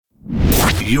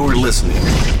You're listening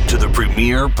to the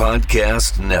Premier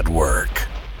Podcast Network.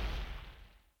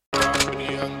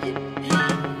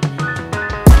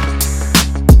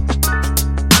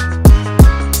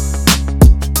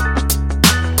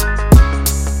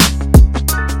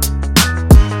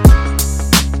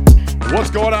 What's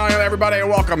going on, everybody, and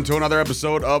welcome to another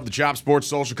episode of the Chop Sports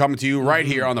Social, coming to you right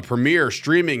here on the Premier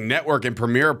Streaming Network and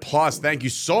Premier Plus. Thank you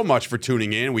so much for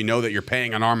tuning in. We know that you're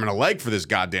paying an arm and a leg for this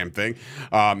goddamn thing.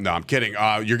 No, I'm kidding.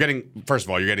 You're getting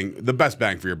the best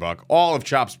bang for your buck, all of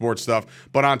Chop Sports stuff,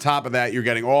 but on top of that, you're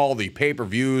getting all the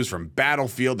pay-per-views from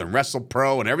Battlefield and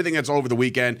WrestlePro and everything that's over the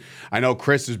weekend. I know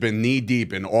Chris has been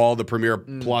knee-deep in all the Premier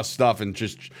Plus stuff, and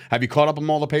just, have you caught up on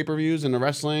all the pay-per-views and the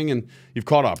wrestling? And you've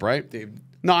caught up, right? Dave.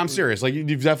 No, I'm serious. Like,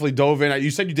 you've definitely dove in.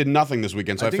 You said you did nothing this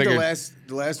weekend, so I figured.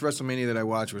 The last WrestleMania that I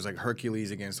watched was like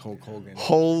Hercules against Hulk Hogan.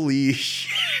 Holy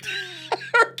shit.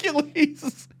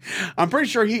 Hercules. I'm pretty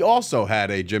sure he also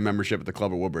had a gym membership at the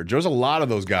club at Woodbridge. There was a lot of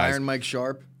those guys. Iron Mike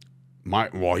Sharp.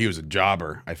 Well, he was a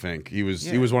jobber, I think. He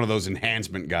was one of those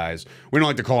enhancement guys. We don't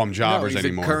like to call him jobbers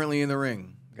anymore. He's a currently in the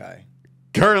ring guy.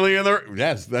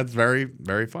 Yes, that's very,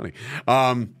 very funny.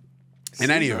 In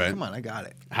any event, come on, I got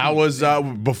it. How was,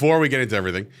 before we get into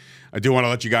everything, I do want to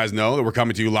let you guys know that we're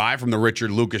coming to you live from the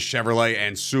Richard Lucas Chevrolet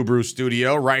and Subaru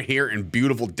studio right here in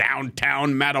beautiful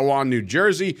downtown Matawan, New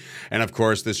Jersey. And of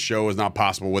course, this show is not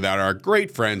possible without our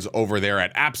great friends over there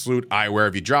at Absolute Eyewear.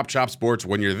 If you drop Chop Sports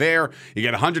when you're there, you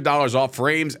get $100 off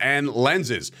frames and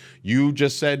lenses. You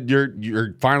just said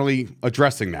you're finally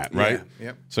addressing that, right? Yeah,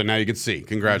 yep. So now you can see.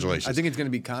 Congratulations. I think it's going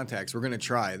to be contacts. We're going to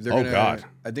try. God.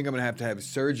 I think I'm going to have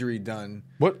surgery done.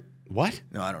 What?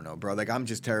 No, I don't know, bro. Like, I'm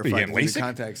just terrified of the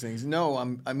contacts things.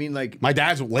 No, I mean, like... My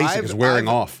dad's LASIK is wearing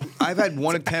off. I've had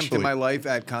one attempt in my life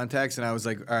at contacts, and I was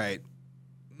like, all right.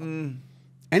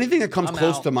 Anything that comes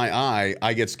close to my eye,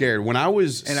 I get scared. When I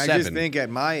was 7... I just think at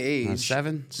my age...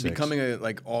 7? 6. Becoming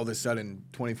all of a sudden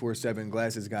 24/7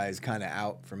 glasses guy is kind of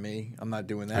out for me. I'm not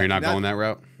doing that. Are you not going that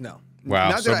route? No. Wow.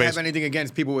 Not that I have anything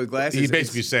against people with glasses. He's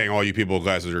basically saying all you people with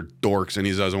glasses are dorks, and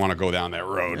he doesn't want to go down that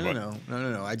road.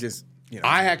 No. I just...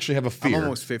 I actually have a fear. I'm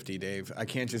almost 50, Dave. I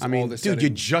can't just. Dude, you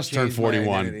just turned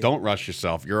 41. Don't rush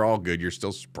yourself. You're all good. You're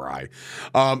still spry.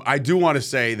 I do want to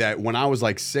say that when I was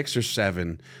like 6 or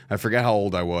 7, I forget how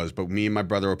old I was, but me and my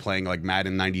brother were playing like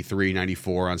Madden 93,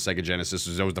 94 on Sega Genesis.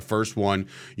 That was the first one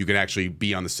you could actually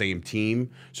be on the same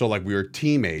team. So like we were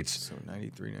teammates. So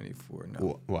 93, 94.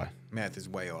 No. What? Math is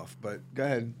way off, but go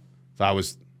ahead. So I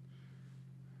was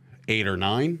 8 or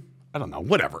 9. I don't know,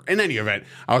 whatever. In any event,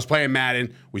 I was playing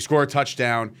Madden. We score a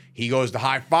touchdown. He goes to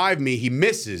high-five me. He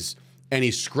misses, and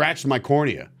he scratched my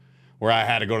cornea where I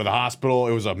had to go to the hospital.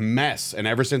 It was a mess. And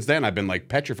ever since then, I've been, like,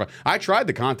 petrified. I tried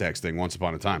the contacts thing once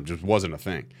upon a time. Just wasn't a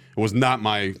thing. It was not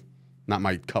my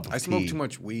cup of tea. I smoke too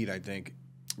much weed, I think.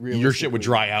 Your shit would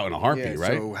dry out in a heartbeat,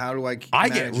 right? So how do I get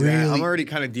that? really... I'm already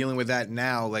kind of dealing with that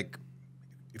now. Like,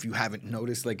 if you haven't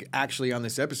noticed, like, actually on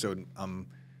this episode, I'm...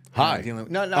 Hi.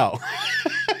 No. Oh.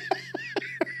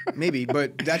 Maybe,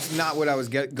 but that's not what I was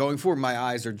going for. My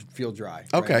eyes feel dry.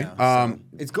 Okay. Right now, so.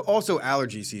 It's also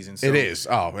allergy season. So it is.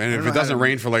 Oh, and if it doesn't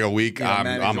rain for like a week,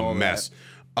 I'm a mess.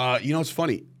 It's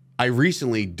funny. I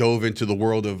recently dove into the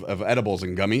world of edibles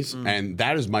and gummies, and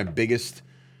that is my biggest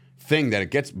thing that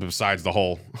it gets, besides the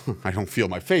whole, I don't feel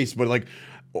my face, but like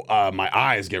my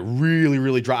eyes get really,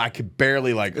 really dry. I could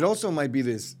barely like... It also might be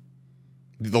this...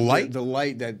 The light? The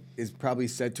light that is probably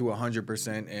set to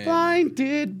 100%. And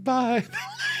blinded by...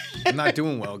 I'm not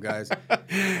doing well, guys.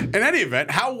 In any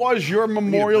event, how was your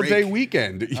Memorial Day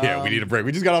weekend? Yeah, we need a break.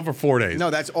 We just got off for 4 days.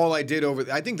 No, that's all I did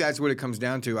I think that's what it comes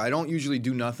down to. I don't usually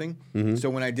do nothing. Mm-hmm.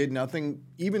 So when I did nothing,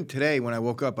 even today when I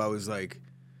woke up, I was like,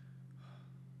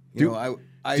 I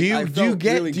felt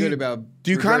really good about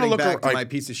reverting back to my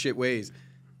piece of shit ways.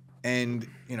 And,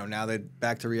 now that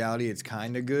back to reality, it's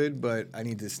kind of good, but I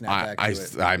need to snap back to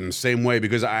it. I'm the same way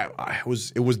because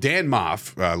it was Dan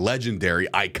Moff, legendary,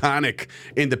 iconic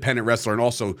independent wrestler, and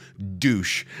also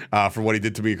douche for what he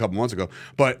did to me a couple months ago.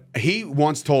 But he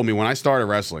once told me when I started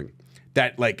wrestling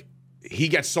that, like, he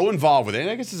gets so involved with it, and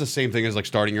I guess it's the same thing as like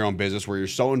starting your own business where you're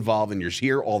so involved and you're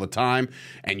here all the time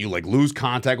and you like lose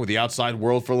contact with the outside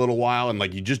world for a little while and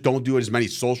like you just don't do as many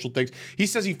social things. He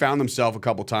says he found himself a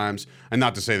couple times, and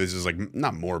not to say this is like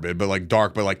not morbid, but like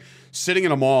dark, but like sitting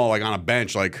in a mall like on a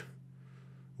bench like,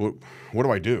 what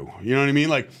do I do? You know what I mean?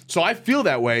 Like, so I feel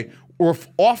that way. Or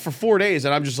off for 4 days,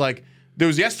 and I'm just like, there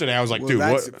was yesterday. I was like, dude,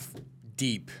 that's what?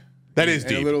 Deep. That is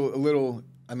deep. A little.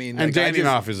 I mean, and Danny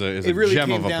Knopf is a it really gem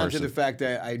came of a down person. to the fact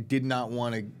that I did not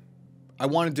want to. I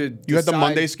wanted to. You had the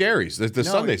Monday scaries, the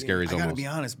Sunday scaries. I gotta almost. be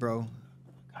honest, bro.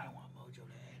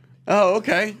 Oh,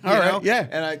 okay. All right. Yeah.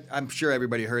 And I'm sure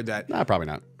everybody heard that. Nah, probably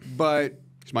not. But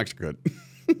these mics are good.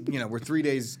 We're 3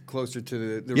 days closer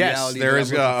to the yes, reality there that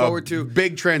is I'm looking forward to.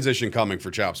 Big transition coming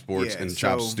for Chop Sports and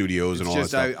Chop Studios and all that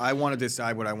stuff. I want to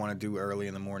decide what I want to do early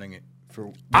in the morning.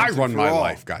 I run my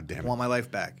life, goddammit. I want my life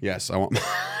back. Yes, I want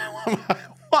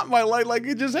my life like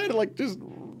you just had it, like just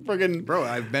friggin'. Bro,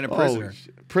 I've been a prisoner.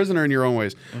 Prisoner in your own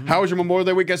ways. Mm-hmm. How was your Memorial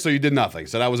Day weekend? So you did nothing.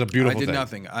 So that was a beautiful thing. I did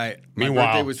nothing. My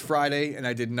birthday was Friday, and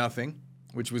I did nothing,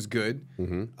 which was good.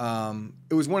 Mm-hmm.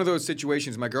 It was one of those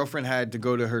situations. My girlfriend had to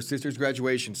go to her sister's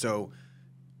graduation, so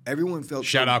everyone felt...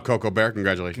 Shout out Coco Bear.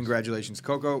 Congratulations. Congratulations,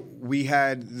 Coco. We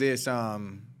had this...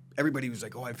 everybody was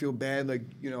like, oh, I feel bad. Like,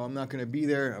 I'm not going to be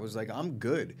there. I was like, I'm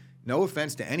good. No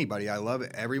offense to anybody. I love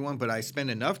everyone, but I spend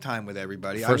enough time with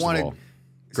everybody. First of all,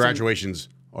 graduations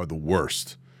are the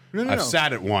worst. No. I've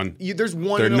sat at one. There's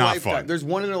one They're in a not lifetime. fun. There's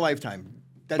one in a lifetime.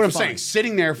 That's but I'm fine. saying,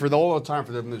 sitting there for all the time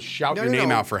for them to shout your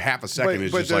name out for half a second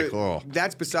is just like, oh.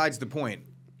 That's besides the point.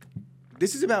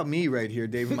 This is about me right here,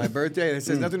 Dave, my birthday. And it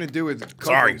has nothing to do with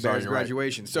Coco Bear's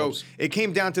graduation. Right. So it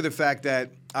came down to the fact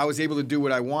that I was able to do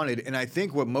what I wanted. And I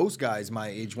think what most guys my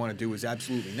age want to do is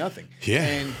absolutely nothing. Yeah.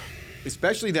 And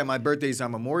especially that my birthday's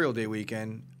on Memorial Day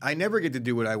weekend, I never get to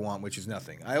do what I want, which is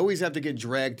nothing. I always have to get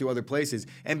dragged to other places.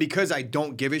 And because I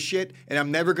don't give a shit, and I'm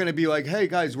never going to be like, hey,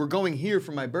 guys, we're going here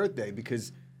for my birthday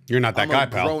because you're not that guy,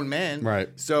 pal. I'm a grown man. Right.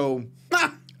 So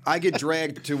I get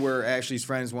dragged to where Ashley's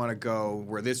friends want to go,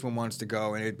 where this one wants to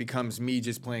go, and it becomes me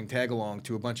just playing tag along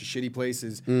to a bunch of shitty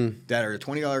places that are a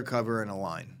 $20 cover and a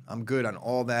line. I'm good on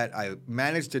all that. I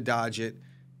managed to dodge it,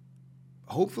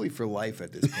 hopefully for life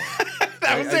at this point.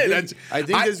 That was it. I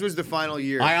think this was the final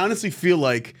year. I honestly feel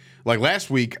like last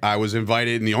week I was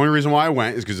invited, and the only reason why I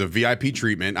went is because of VIP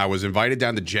treatment. I was invited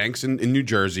down to Jenks in New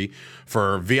Jersey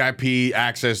for VIP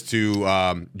access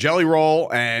to Jelly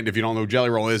Roll, and if you don't know who Jelly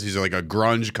Roll is, he's like a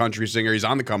grunge country singer. He's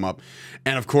on the come up,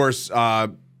 and of course, who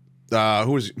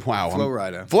is Flo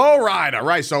Rida. Flo Rida,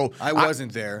 right? So I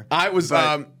wasn't there.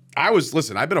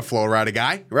 Listen, I've been a Flo Rida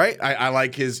guy, right? I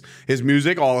like his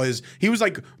music, he was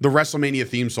like the WrestleMania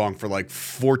theme song for like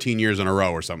 14 years in a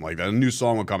row or something like that. A new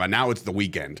song would come out. Now it's The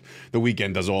Weeknd. The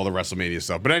Weeknd does all the WrestleMania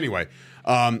stuff. But anyway,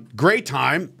 great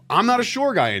time. I'm not a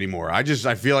Shore guy anymore. I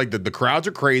feel like the crowds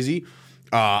are crazy.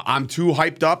 I'm too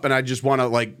hyped up and I just want to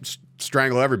like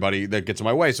strangle everybody that gets in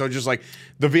my way. So just like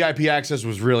the VIP access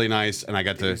was really nice and I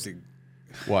got to...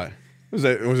 What? Was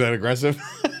that aggressive?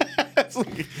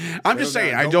 I'm just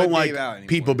saying, I don't like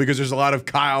people because there's a lot of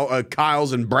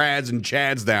Kyles and Brads and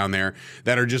Chads down there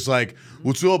that are just like,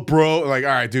 what's up, bro? Like,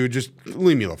 all right, dude, just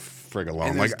leave me the frig alone.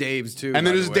 And there's Dave's too. And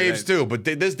then there's Dave's too. But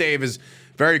this Dave is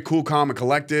very cool, calm, and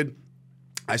collected.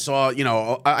 I saw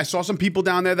some people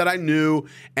down there that I knew,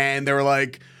 and they were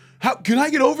like, "How can I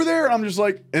get over there?" And I'm just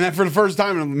like, and then for the first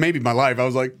time in maybe my life, I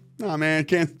was like, "Oh man,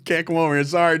 can't come over here.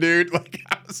 Sorry, dude." Like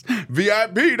I was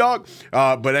VIP, dog.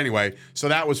 But anyway, so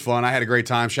that was fun. I had a great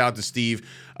time. Shout out to Steve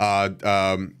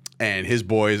and his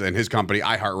boys and his company,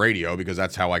 iHeartRadio, because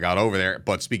that's how I got over there.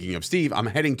 But speaking of Steve, I'm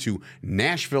heading to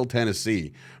Nashville,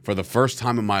 Tennessee for the first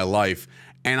time in my life,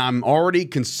 and I'm already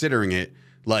considering it.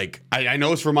 Like I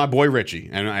know it's for my boy Richie,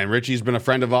 and Richie's been a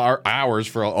friend of ours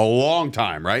for a long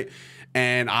time, right?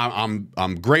 And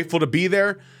I'm grateful to be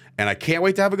there. And I can't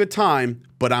wait to have a good time,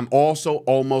 but I'm also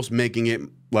almost making it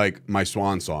like my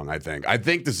swan song, I think. I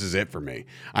think this is it for me.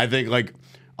 I think like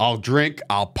I'll drink,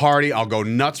 I'll party, I'll go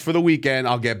nuts for the weekend,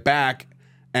 I'll get back,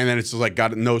 and then it's just like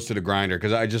got nose to the grinder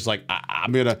because I just like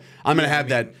I'm gonna have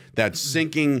that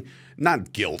sinking,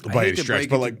 not guilt by any stretch,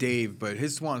 but like Dave, but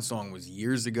his swan song was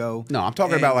years ago. No, I'm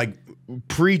talking about like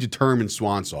predetermined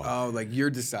swan song. Oh, like you're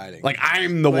deciding. Like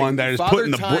I'm the one that is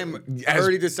putting the time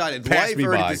already decided. Life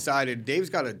already decided.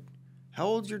 Dave's got a. How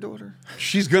old's your daughter?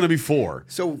 She's gonna be 4.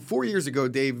 So 4 years ago,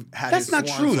 Dave had. That's not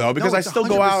true though, because I still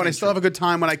go out and I still have a good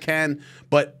time when I can.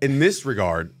 But in this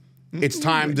regard, it's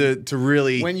time to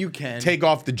really when you can take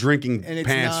off the drinking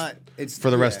pants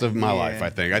for the rest of my life. I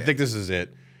think this is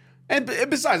it. And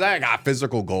besides, I got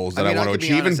physical goals that I want to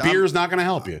achieve, and beer's not going to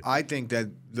help you. I think that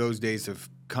those days have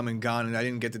come and gone, and I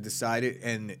didn't get to decide it.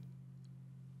 And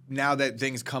now that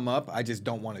things come up, I just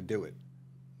don't want to do it.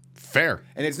 Fair.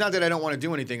 And it's not that I don't want to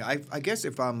do anything. I guess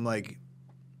if I'm like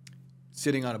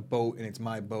sitting on a boat and it's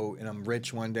my boat and I'm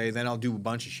rich one day, then I'll do a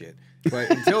bunch of shit. But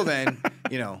until then,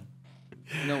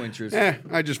 no interest.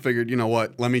 I just figured, you know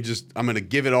what? I'm going to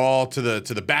give it all to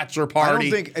the bachelor party. I don't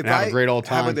think and have a great old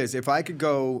time. How about this? If I could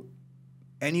go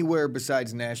anywhere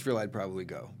besides Nashville, I'd probably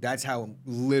go. That's how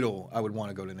little I would want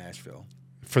to go to Nashville.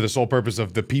 For the sole purpose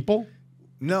of the people?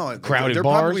 No, crowded they're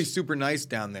bars. probably super nice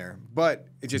down there, but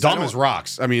it's just Dumb as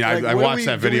rocks. I mean, I watched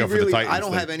that video for the Titans. I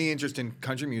don't thing. have any interest in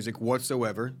country music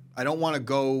whatsoever. I don't want to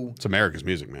go. It's America's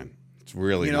music, man. It's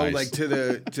really nice. Like to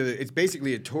the it's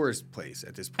basically a tourist place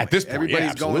at this point. At this point, everybody's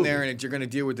going absolutely. there, and you're going to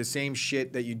deal with the same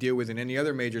shit that you deal with in any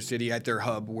other major city at their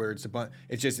hub, where it's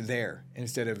it's just there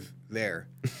instead of there.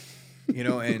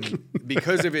 And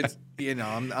because of it,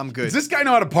 I'm good. Does this guy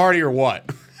know how to party or what?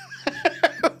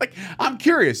 Like, I'm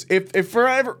curious if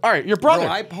forever. All right, your brother.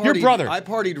 Bro, your brother. I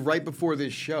partied right before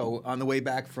this show on the way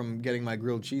back from getting my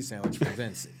grilled cheese sandwich from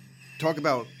Vince. Talk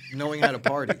about knowing how to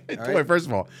party. All right? Boy, first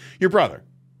of all, your brother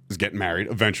is getting married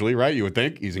eventually, right? You would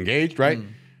think he's engaged, right?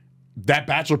 That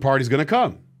bachelor party's going to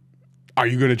come. Are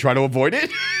you going to try to avoid it?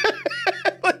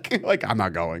 like I'm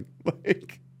not going.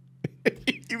 Like,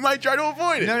 you might try to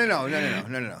avoid it.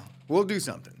 No. We'll do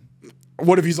something.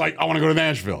 What if he's like, I want to go to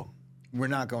Nashville? We're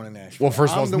not going to Nashville. Well,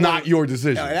 first of all, it's not your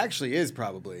decision. No, it actually is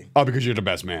probably. Oh, because you're the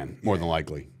best man, more than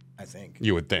likely. I think.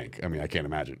 You would think. I mean, I can't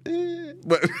imagine.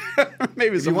 But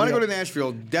maybe if you want to go to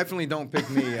Nashville, definitely don't pick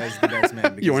me as the best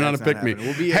man. You want to pick me.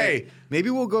 We'll be maybe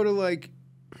we'll go to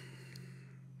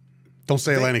Don't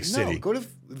say Atlantic City. No, go to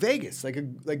Vegas, like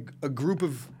a group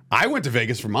of. I went to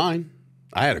Vegas for mine.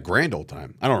 I had a grand old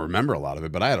time. I don't remember a lot of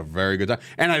it, but I had a very good time,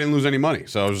 and I didn't lose any money.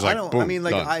 So I was like, boom,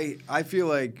 done. I feel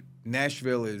like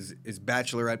Nashville is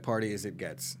bachelorette party as it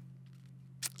gets.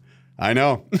 I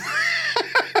know.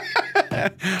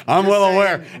 I'm well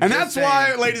aware. And that's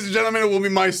why, ladies and gentlemen, it will be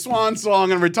my swan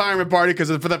song and retirement party, because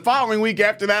for the following week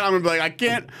after that, I'm going to be like, I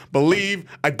can't believe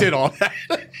I did all that.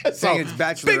 So, it's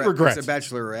bachelorette. big regrets. It's a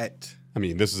bachelorette I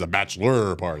mean, this is a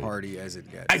bachelor party. Party as it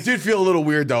gets. I did feel a little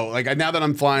weird, though. Like, now that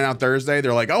I'm flying out Thursday,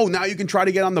 they're like, oh, now you can try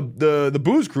to get on the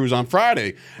booze cruise on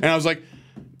Friday. And I was like,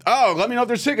 oh, let me know if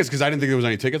there's tickets, because I didn't think there was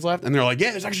any tickets left. And they're like,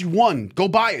 yeah, there's actually one. Go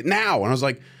buy it now. And I was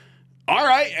like, all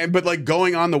right. But like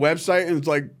going on the website, and it's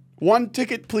like, one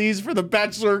ticket, please, for the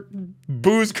Bachelor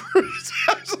booze cruise.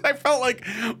 I felt like,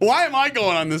 why am I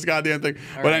going on this goddamn thing?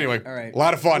 But anyway, a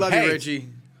lot of fun. Love you, Richie.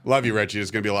 Love you, Richie.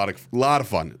 It's going to be a lot of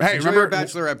fun. Hey, Enjoy remember your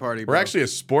bachelorette party, bro. We're actually a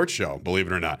sports show, believe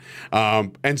it or not.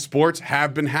 And sports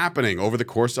have been happening over the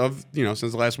course of, since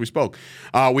the last we spoke.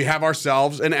 We have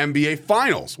ourselves an NBA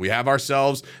Finals. We have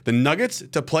ourselves the Nuggets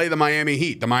to play the Miami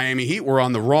Heat. The Miami Heat were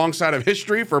on the wrong side of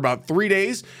history for about 3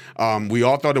 days. We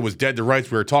all thought it was dead to rights.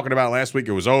 We were talking about it last week.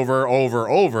 It was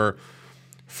over.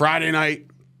 Friday night,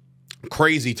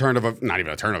 crazy not even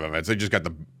a turn of events. They just got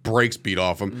the brakes beat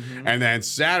off them. Mm-hmm. And then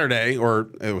Saturday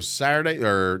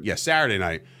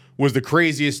night was the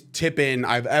craziest tip-in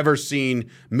I've ever seen,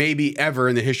 maybe ever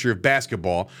in the history of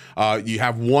basketball. You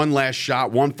have one last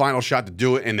shot, one final shot to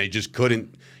do it, and they just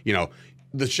couldn't,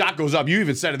 the shot goes up. You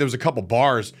even said it. There was a couple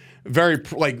bars they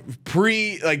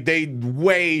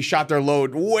shot their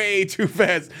load way too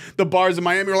fast. The bars in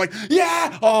Miami were like,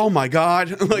 yeah, oh my God.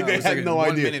 They had no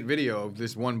idea. 1 minute video of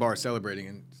this one bar celebrating,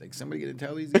 and it's like, somebody gonna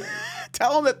tell these guys?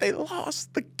 Tell them that they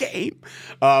lost the game.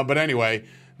 But anyway,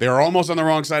 they were almost on the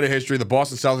wrong side of history. The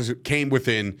Boston Celtics came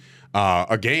within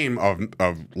a game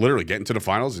of literally getting to the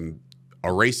finals and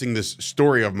erasing this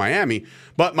story of Miami,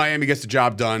 but Miami gets the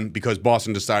job done because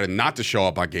Boston decided not to show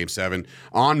up on Game 7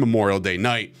 on Memorial Day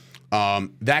night.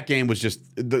 That game was just,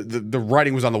 the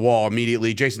writing was on the wall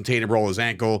immediately. Jason Tatum rolled his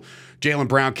ankle. Jaylen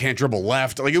Brown can't dribble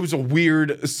left. Like, it was a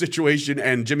weird situation,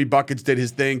 and Jimmy Buckets did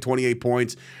his thing, 28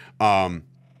 points.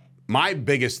 My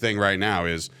biggest thing right now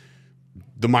is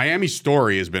the Miami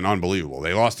story has been unbelievable.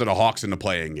 They lost to the Hawks in the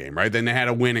play-in game, right? Then they had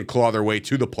to win and claw their way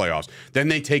to the playoffs. Then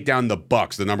they take down the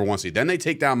Bucks, the number 1 seed. Then they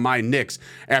take down my Knicks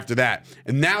after that.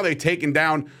 And now they've taken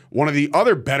down one of the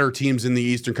other better teams in the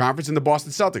Eastern Conference in the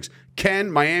Boston Celtics.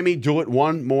 Can Miami do it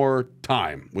one more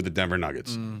time with the Denver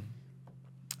Nuggets?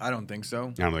 I don't think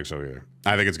so. I don't think so either.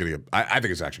 I think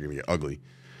it's actually going to get ugly.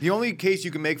 The only case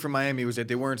you can make for Miami was that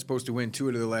they weren't supposed to win 2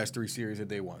 out of the last 3 series that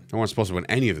they won. They weren't supposed to win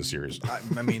any of the series.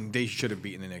 I mean, they should have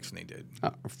beaten the Knicks, and they did.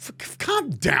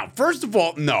 Calm down. First of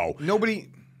all, no.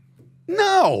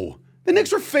 No. The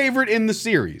Knicks were favored in the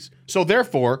series. So,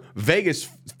 therefore, Vegas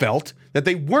felt that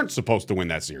they weren't supposed to win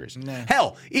that series. Nah.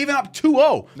 Hell, even up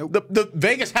 2-0, Nope. the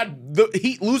Vegas had the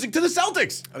Heat losing to the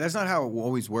Celtics. That's not how it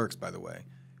always works, by the way.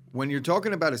 When you're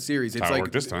talking about a series, it's How it like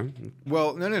worked this time.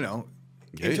 Well, no.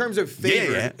 In terms of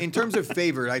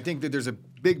favored, I think that there's a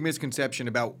big misconception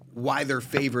about why they're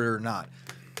favored or not.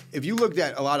 If you looked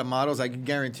at a lot of models, I can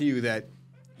guarantee you that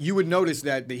you would notice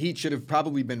that the Heat should have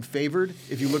probably been favored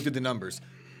if you looked at the numbers.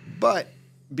 But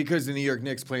because the New York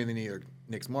Knicks play in the New York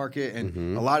Knicks market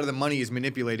and a lot of the money is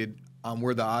manipulated on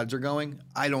where the odds are going,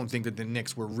 I don't think that the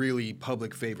Knicks were really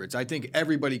public favorites. I think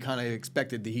everybody kind of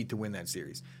expected the Heat to win that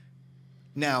series.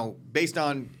 Now, based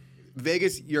on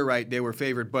Vegas, you're right, they were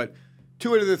favored, but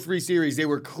 2 out of the 3 series, they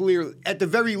were clear. At the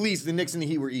very least, the Knicks and the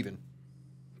Heat were even.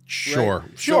 Sure.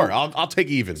 Right? Sure. So, I'll take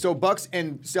even. So Bucks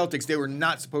and Celtics, they were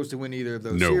not supposed to win either of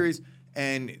those series,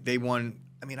 and they won.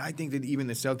 I mean, I think that even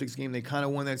the Celtics game, they kind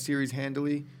of won that series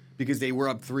handily because they were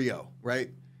up 3-0, right?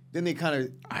 Then they kind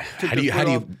of how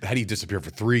do you disappear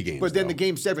for 3 games? But then the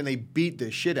game 7, they beat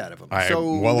the shit out of them. I'm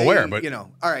aware, but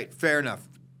all right, fair enough.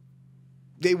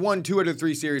 They won 2 out of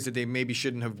 3 series that they maybe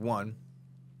shouldn't have won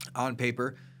on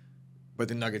paper. But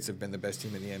the Nuggets have been the best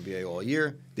team in the NBA all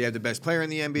year. They have the best player in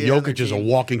the NBA. Jokic is a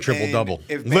walking triple-double.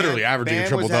 Literally averaging a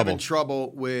triple-double. Bam was having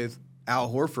trouble with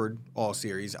Al Horford all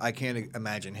series. I can't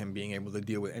imagine him being able to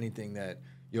deal with anything that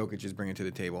Jokic is bringing to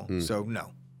the table. So,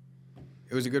 no.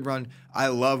 It was a good run. I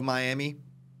love Miami.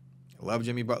 I love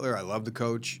Jimmy Butler. I love the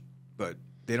coach. But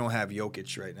they don't have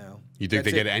Jokic right now. You think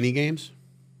they get any games?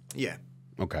 Yeah.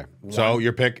 Okay. So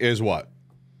your pick is what?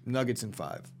 Nuggets in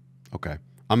 5. Okay.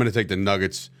 I'm going to take the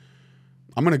Nuggets.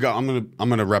 I'm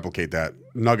gonna replicate that.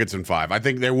 Nuggets in 5. I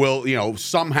think there will,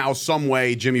 somehow, some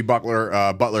way, Jimmy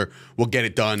Butler will get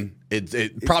it done. It's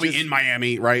probably just in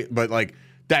Miami, right? But like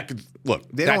that could look.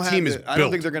 That team is built. I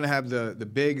don't think they're gonna have the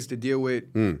bigs to deal with.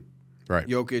 Right.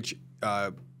 Jokic.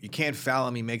 You can't foul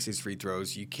him. He makes his free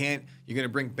throws. You're going to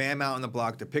bring Bam out on the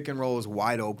block. The pick and roll is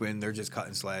wide open. They're just cut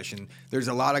and slash. And there's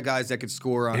a lot of guys that could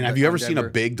score on. And have you ever seen a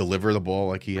big deliver the ball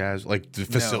like he has? Like the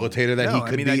facilitator that he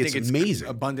could be? I think it's amazing.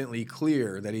 Abundantly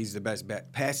clear that he's the best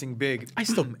passing big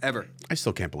ever. I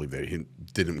still can't believe that he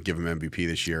didn't give him MVP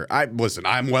this year. Listen,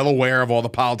 I'm well aware of all the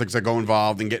politics that go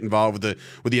involved and get involved with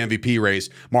the MVP race.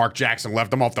 Mark Jackson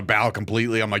left him off the ballot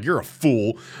completely. I'm like, you're a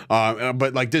fool.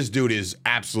 But like this dude is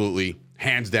absolutely,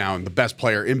 hands down, the best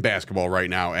player in basketball right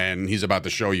now, and he's about to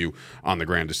show you on the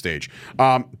grandest stage.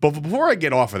 But before I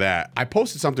get off of that, I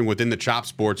posted something within the Chop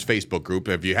Sports Facebook group.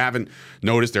 If you haven't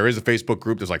noticed, there is a Facebook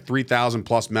group. There's like 3,000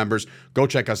 plus members. Go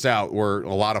check us out. We're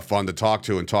a lot of fun to talk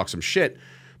to and talk some shit.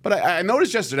 But I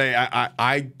noticed yesterday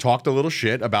I talked a little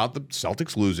shit about the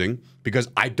Celtics losing because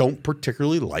I don't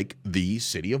particularly like the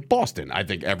city of Boston. I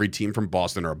think every team from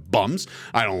Boston are bums.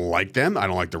 I don't like them. I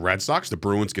don't like the Red Sox. The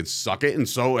Bruins can suck it. And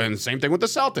same thing with the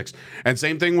Celtics. And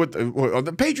same thing with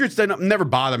the Patriots. They never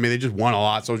bother me. They just won a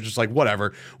lot. So it's just like,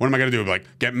 whatever. What am I going to do? Like,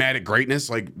 get mad at greatness?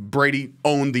 Like, Brady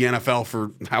owned the NFL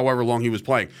for however long he was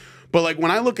playing. But like,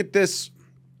 when I look at this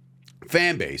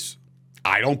fan base,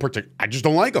 I just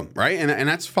don't like them, right? And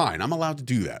that's fine. I'm allowed to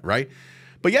do that, right?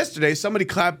 But yesterday, somebody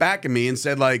clapped back at me and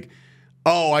said, like,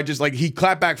 oh, he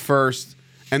clapped back first,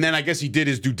 and then I guess he did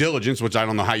his due diligence, which I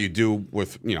don't know how you do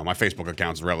with, my Facebook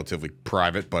account's relatively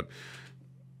private, but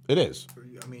it is.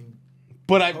 I mean,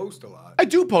 but I post a lot. I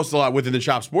do post a lot within the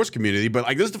Chop Sports community, but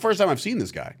like this is the first time I've seen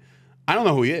this guy. I don't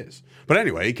know who he is. But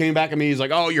anyway, he came back at me. He's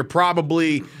like, oh, you're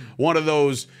probably one of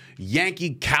those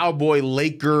Yankee, Cowboy,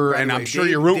 Laker, and I'm sure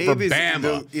you're rooting for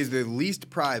Bama. Is the least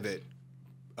private.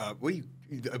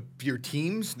 Your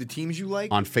teams, the teams you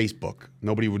like? On Facebook.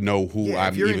 Nobody would know who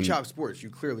I'm if you're even. in Chop Sports, you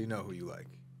clearly know who you like.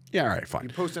 Yeah, all right, fine. You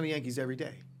post on the Yankees every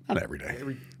day. Not every day.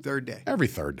 Every third day. Every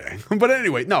third day. But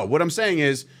anyway, no, what I'm saying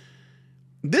is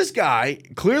this guy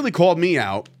clearly called me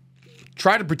out,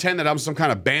 tried to pretend that I'm some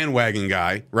kind of bandwagon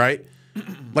guy, right?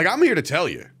 Like, I'm here to tell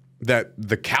you that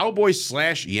the Cowboys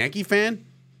 / Yankee fan,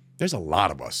 there's a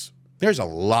lot of us. There's a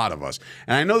lot of us.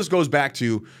 And I know this goes back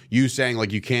to you saying,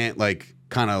 like, you can't, like,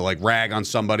 kind of, like, rag on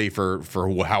somebody for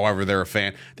however they're a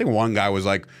fan. I think one guy was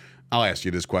like, I'll ask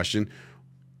you this question.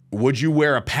 Would you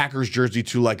wear a Packers jersey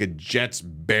to, like, a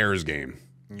Jets-Bears game?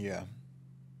 Yeah.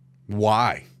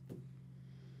 Why?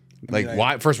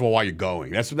 Why? First of all, why are you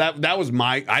going? That was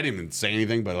my. I didn't even say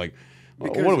anything, but like,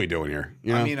 what are we doing here?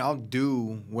 I mean, I'll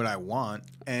do what I want,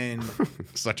 and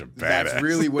such a badass. That's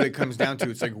really what it comes down to.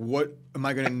 It's like, what am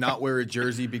I going to not wear a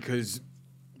jersey because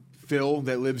Phil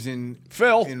that lives in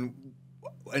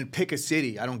and pick a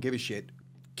city? I don't give a shit.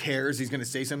 Cares? He's going to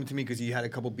say something to me because he had a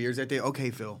couple beers that day.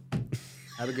 Okay, Phil.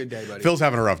 Have a good day, buddy. Phil's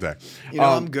having a rough day.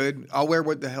 I'm good. I'll wear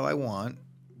what the hell I want.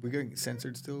 We getting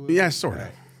censored still? Yeah, sort of.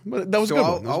 Right. But that was so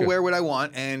good. I'll wear what I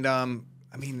want, and I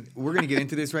mean, we're gonna get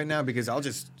into this right now because I'll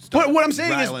just start what I'm saying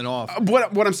rattling is, off.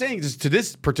 What I'm saying is to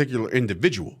this particular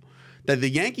individual that the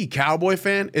Yankee Cowboy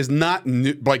fan is not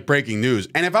like breaking news.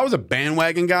 And if I was a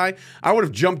bandwagon guy, I would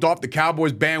have jumped off the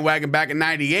Cowboys bandwagon back in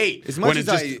 '98. As much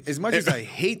as I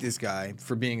hate this guy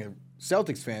for being a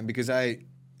Celtics fan, because I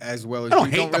don't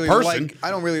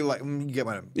really like. You get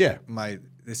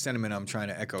the sentiment I'm trying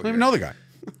to echo. I don't even know the guy.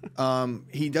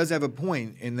 He does have a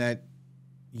point in that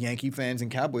Yankee fans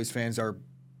and Cowboys fans are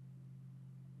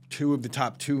two of the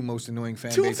top two most annoying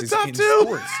fan bases in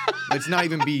sports.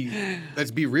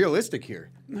 Let's be realistic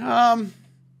here.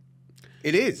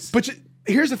 It is. But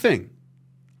here's the thing.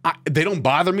 They don't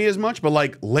bother me as much, but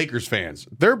like Lakers fans,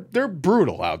 they're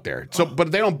brutal out there. So,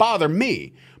 but they don't bother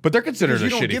me. But they're considered a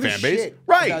shitty fan base,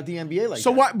 right? About the NBA, like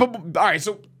so that. why? But all right,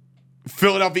 so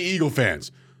Philadelphia Eagle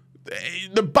fans,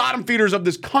 the bottom feeders of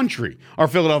this country are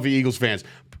Philadelphia Eagles fans.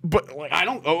 But like, I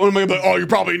don't. Oh, you're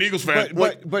probably an Eagles fan.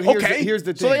 But okay, here's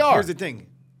the thing. So they are. Here's the thing.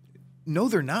 No,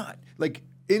 they're not. Like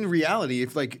in reality,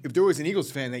 if there was an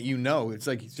Eagles fan that it's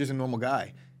like he's just a normal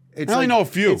guy. I only know a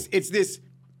few.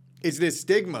 It's this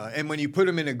stigma, and when you put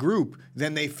them in a group,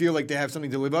 then they feel like they have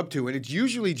something to live up to, and it's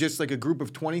usually just like a group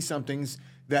of 20-somethings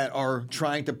that are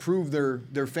trying to prove their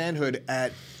fanhood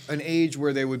at an age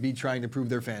where they would be trying to prove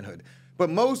their fanhood. But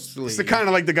mostly, it's kind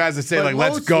of like the guys that say like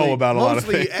 "Let's go" about a lot of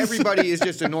things. Mostly, everybody is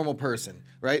just a normal person,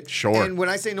 right? Sure. And when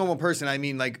I say normal person, I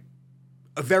mean like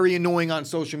a very annoying on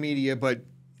social media, but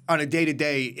on a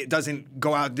day-to-day, it doesn't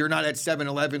go out. They're not at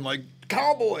 7-Eleven like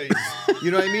Cowboys.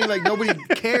 You know what I mean? Like nobody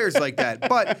cares like that.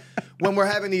 But when we're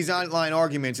having these online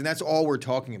arguments, and that's all we're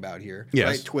talking about here,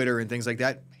 right? Twitter and things like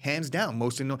that, hands down,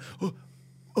 most annoying.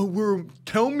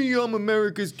 Tell me I'm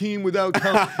America's team without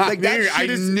telling. Like that shit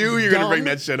is I knew you were going to bring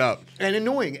that shit up. And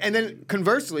annoying. And then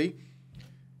conversely,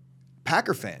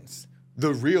 Packer fans,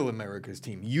 the real America's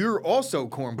team. You're also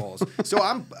cornballs. So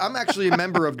I'm actually a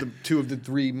member of the two of the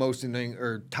three most annoying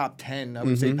or top 10. I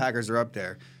would say Packers are up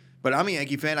there. But I'm a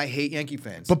Yankee fan. I hate Yankee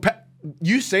fans. But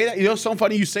you say that, it's so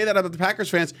funny. You say that about the Packers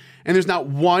fans, and there's not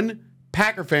one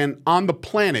Packer fan on the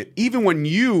planet, even when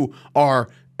you are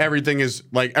everything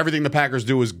the Packers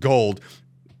do is gold.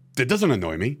 It doesn't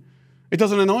annoy me. It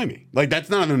doesn't annoy me. Like, that's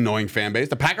not an annoying fan base.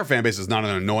 The Packer fan base is not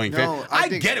an annoying fan. I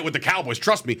get it with the Cowboys,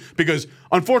 trust me, because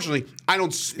unfortunately, I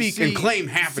don't speak and claim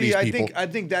half of these people. I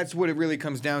think that's what it really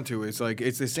comes down to. It's like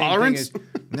it's the same tolerance? thing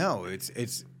as no,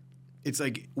 it's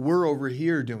like we're over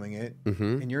here doing it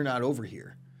and you're not over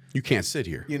here. You can't sit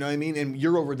here. You know what I mean? And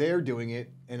you're over there doing it,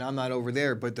 and I'm not over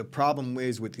there. But the problem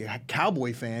is with the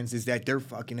Cowboy fans is that they're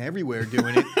fucking everywhere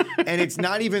doing it. And it's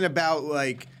not even about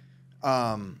like,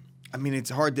 it's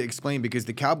hard to explain because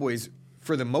the Cowboys,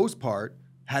 for the most part,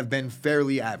 have been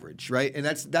fairly average, right? And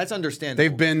that's understandable.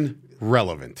 They've been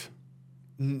relevant.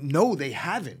 No, they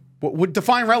haven't. What would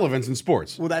define relevance in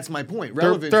sports? Well, that's my point.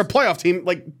 Relevance. They're a playoff team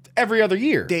like every other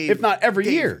year, if not every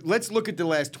year. Let's look at the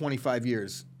last 25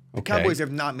 years. The Cowboys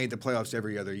have not made the playoffs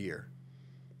every other year.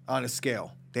 On a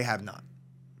scale, they have not.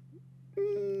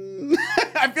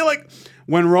 I feel like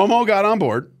when Romo got on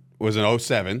board, it was in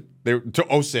 07,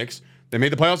 to 06. They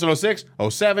made the playoffs in 06,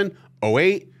 07,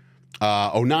 08,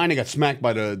 09. They got smacked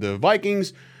by the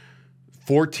Vikings.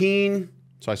 14.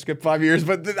 So I skipped 5 years,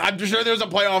 but I'm sure there's a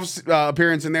playoffs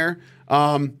appearance in there.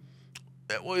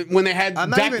 When they had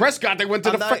Dak Prescott, they went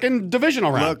to the freaking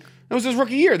divisional round. Look, it was his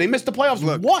rookie year. They missed the playoffs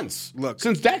once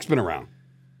since Dak's been around.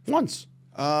 Once.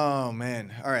 Oh,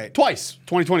 man. All right. Twice.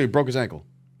 2020, he broke his ankle.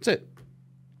 That's it.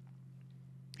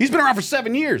 He's been around for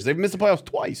 7 years. They've missed the playoffs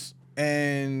twice.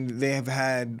 And they have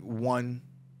had one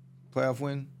playoff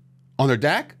win? Under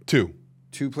Dak? Two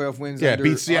playoff wins. Yeah,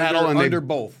 beat Seattle under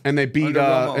both. And they beat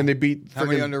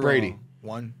freaking Brady.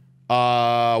 One.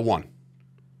 One.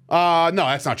 No,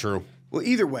 that's not true. Well,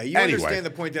 either way, you understand the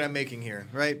point that I'm making here,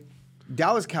 right?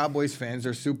 Dallas Cowboys fans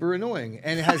are super annoying,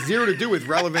 and it has zero to do with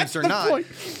relevance or not. Point.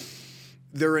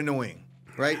 They're annoying,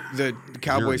 right? The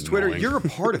Cowboys Twitter, you're a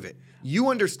part of it. You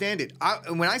understand it.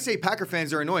 When I say Packer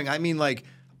fans are annoying, I mean like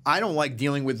I don't like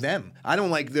dealing with them. I don't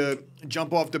like the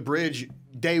jump off the bridge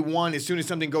day one as soon as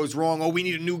something goes wrong. Oh, we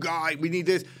need a new guy. We need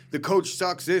this. The coach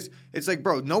sucks. This. It's like,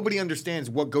 bro, nobody understands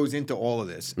what goes into all of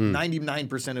this.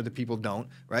 99% of the people don't,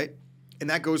 right? And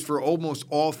that goes for almost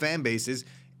all fan bases.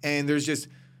 And there's just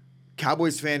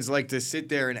Cowboys fans like to sit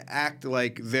there and act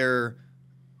like they're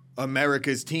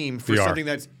America's team for something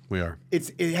that's we are.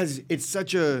 It's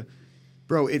such a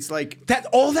bro. It's like that.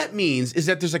 All that means is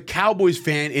that there's a Cowboys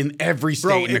fan in every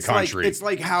state in the country. It's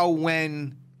like how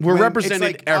when we're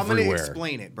represented everywhere. I'm going to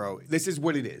explain it, bro. This is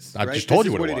what it is. I just told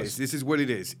you what it was. This is what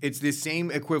it is. It's the same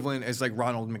equivalent as like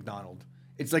Ronald McDonald.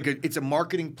 It's like it's a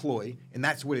marketing ploy, and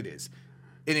that's what it is.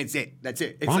 And it's it. That's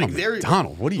it. It's Ronald like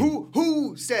McDonald. What do you?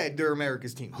 Who said they're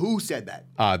America's team? Who said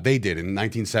that? They did in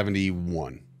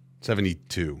 1971,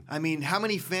 72. I mean, how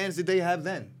many fans did they have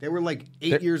then? They were like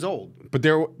 8 years old. But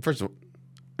first of all,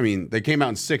 I mean, they came out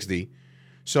in 60,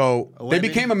 so 11? They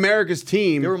became America's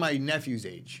team. They were my nephew's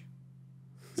age.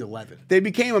 It's 11. They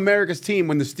became America's team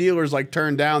when the Steelers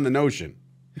turned down the notion.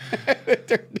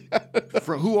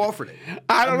 For who offered it?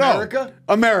 I don't know.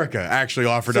 America actually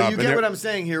offered up. So you get what I'm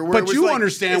saying here. But you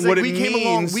understand what it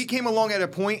means. We came along at a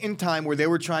point in time where they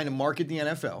were trying to market the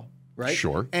NFL, right?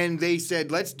 Sure. And they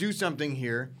said, let's do something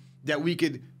here that we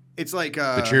could It's like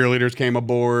the cheerleaders came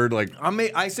aboard. Like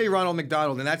I say Ronald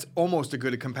McDonald, and that's almost a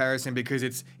good comparison because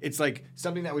it's like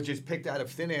something that was just picked out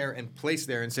of thin air and placed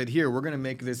there and said, here, we're going to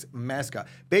make this mascot.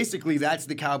 Basically, that's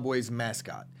the Cowboys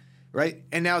mascot, right?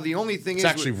 And now the only thing it's is...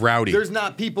 actually Rowdy. There's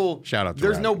not people... Shout out to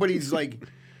There's Rowdy. nobody's like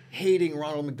hating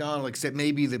Ronald McDonald except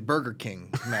maybe the Burger King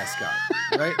mascot,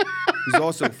 right? Who's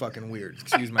also fucking weird.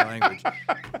 Excuse my language.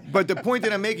 But the point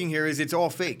that I'm making here is it's all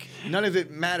fake. None of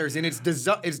it matters, and it's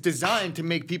designed to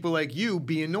make people like you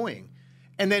be annoying.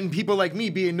 And then people like me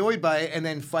be annoyed by it and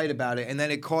then fight about it, and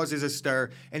then it causes a stir.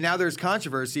 And now there's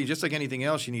controversy. Just like anything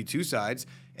else, you need two sides.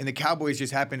 And the Cowboys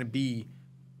just happen to be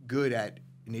good at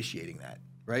initiating that,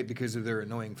 right? Because of their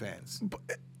annoying fans.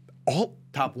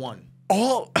 Top one.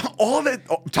 All that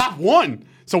top one.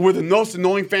 So we're the most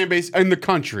annoying fan base in the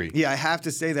country. Yeah, I have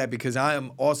to say that because I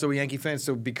am also a Yankee fan.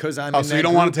 So because I'm so you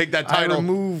don't want to take that title? I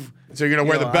remove. So you're gonna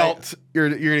wear the belt. You're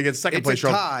gonna get second place. It's a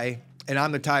tie, and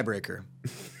I'm the tiebreaker.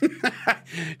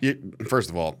 First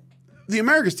of all, the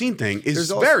America's team thing is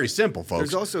very simple, folks.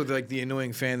 There's also like the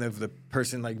annoying fan of the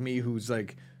person like me who's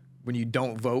like, when you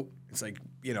don't vote, it's like,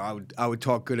 you know, I would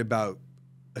talk good about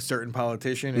a certain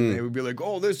politician, and they would be like,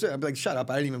 "Oh, this." I'd be like, "Shut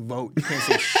up! I didn't even vote. You can't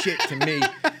say shit to me.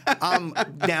 I'm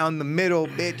down the middle,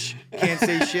 bitch. Can't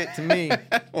say shit to me."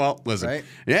 Well, listen. Right?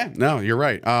 Yeah, no, you're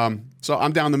right. So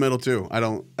I'm down the middle too. I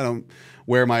don't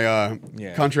wear my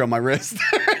country on my wrist.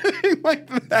 Like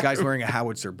that. The guy's wearing a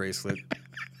howitzer bracelet.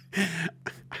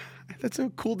 That's a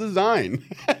cool design.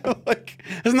 Like,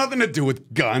 has nothing to do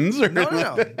with guns or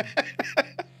No.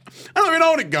 I don't even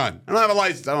own a gun. I don't have a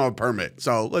license. I don't have a permit.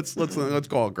 So let's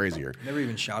call it crazy here. Never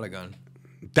even shot a gun.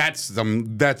 That's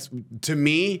to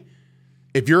me,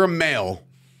 if you're a male,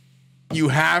 you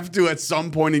have to at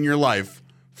some point in your life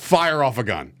fire off a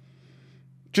gun.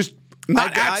 Just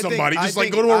not at somebody. Just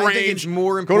like go to a range. I think it's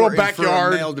more go to a important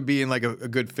backyard. for a male to be in like a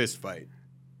good fist fight.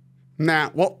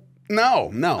 Nah. Well,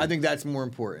 no. I think that's more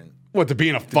important. What, to be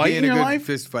in a fight in your good life?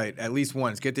 Fist fight at least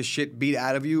once. Get the shit beat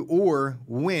out of you or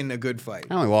win a good fight.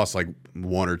 I only lost like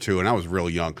one or two, and I was real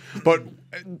young. But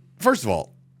first of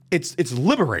all, it's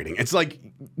liberating. It's like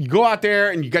you go out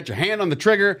there and you got your hand on the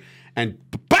trigger, and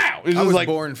pow! I was like,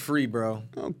 born free, bro.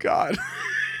 oh God.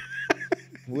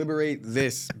 Liberate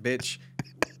this, bitch.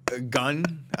 A gun?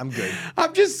 I'm good.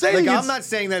 I'm just saying. Like, I'm not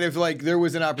saying that if like there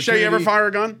was an opportunity. Shay, you ever fire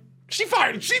a gun? She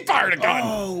fired a gun.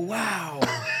 Oh wow.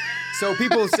 So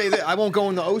people say that I won't go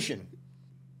in the ocean.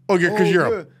 Oh, because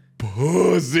you're a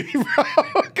pussy,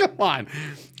 bro. Come on.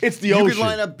 It's the ocean. You could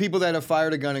line up people that have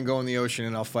fired a gun and go in the ocean,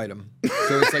 and I'll fight them.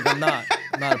 So it's like I'm not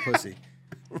a pussy.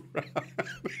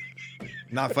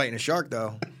 Not fighting a shark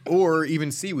though, or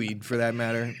even seaweed for that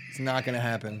matter. It's not gonna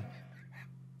happen.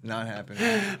 Not happening.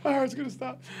 My heart's gonna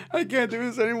stop. I can't do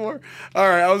this anymore. All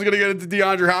right, I was gonna get into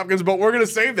DeAndre Hopkins, but we're gonna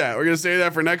save that. We're gonna save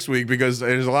that for next week because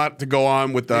there's a lot to go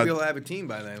on with Maybe he'll have a team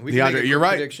by then. We DeAndre, can make a you're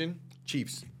right. prediction.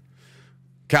 Chiefs.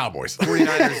 Cowboys.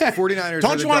 49ers.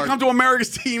 Don't you want to come to America's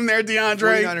team there,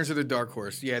 DeAndre? 49ers are the dark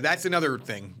horse. Yeah, that's another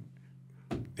thing.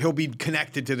 He'll be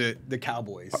connected to the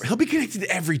Cowboys. He'll be connected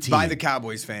to every team. By the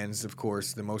Cowboys fans, of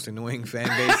course, the most annoying fan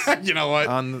base you know what?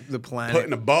 on the planet.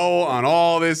 Putting a bow on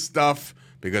all this stuff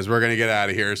because we're going to get out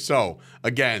of here. So,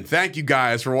 again, thank you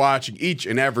guys for watching each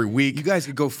and every week. You guys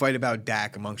could go fight about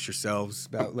Dak amongst yourselves.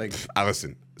 About like,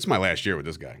 listen, it's my last year with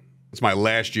this guy. It's my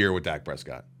last year with Dak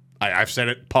Prescott. I've said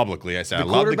it publicly. I said I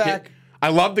love the kid. I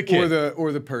love the kid.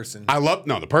 Or the person.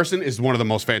 The person is one of the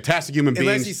most fantastic human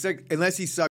beings. Unless he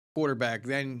sucks quarterback,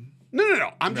 then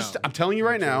No. I'm telling you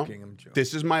right now. I'm joking.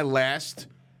 This is my last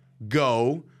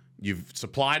go. You've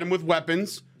supplied him with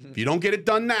weapons. If you don't get it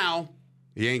done now,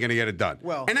 he ain't gonna get it done.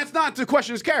 Well, and that's not to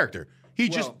question his character. He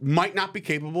just might not be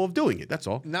capable of doing it. That's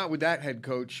all. Not with that head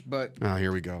coach, but oh,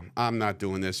 here we go. I'm not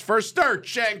doing this. For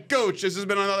Sturch and Gooch, this has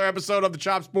been another episode of the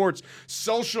Chop Sports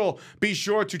Social. Be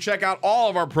sure to check out all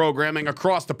of our programming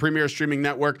across the Premier Streaming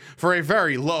Network for a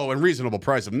very low and reasonable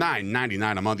price of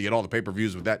 $9.99 a month. You get all the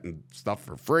pay-per-views with that and stuff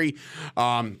for free.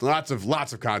 Lots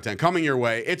of content coming your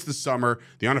way. It's the summer,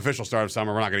 the unofficial start of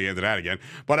summer. We're not going to get into that again.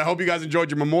 But I hope you guys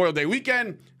enjoyed your Memorial Day weekend,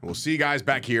 and we'll see you guys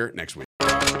back here next week.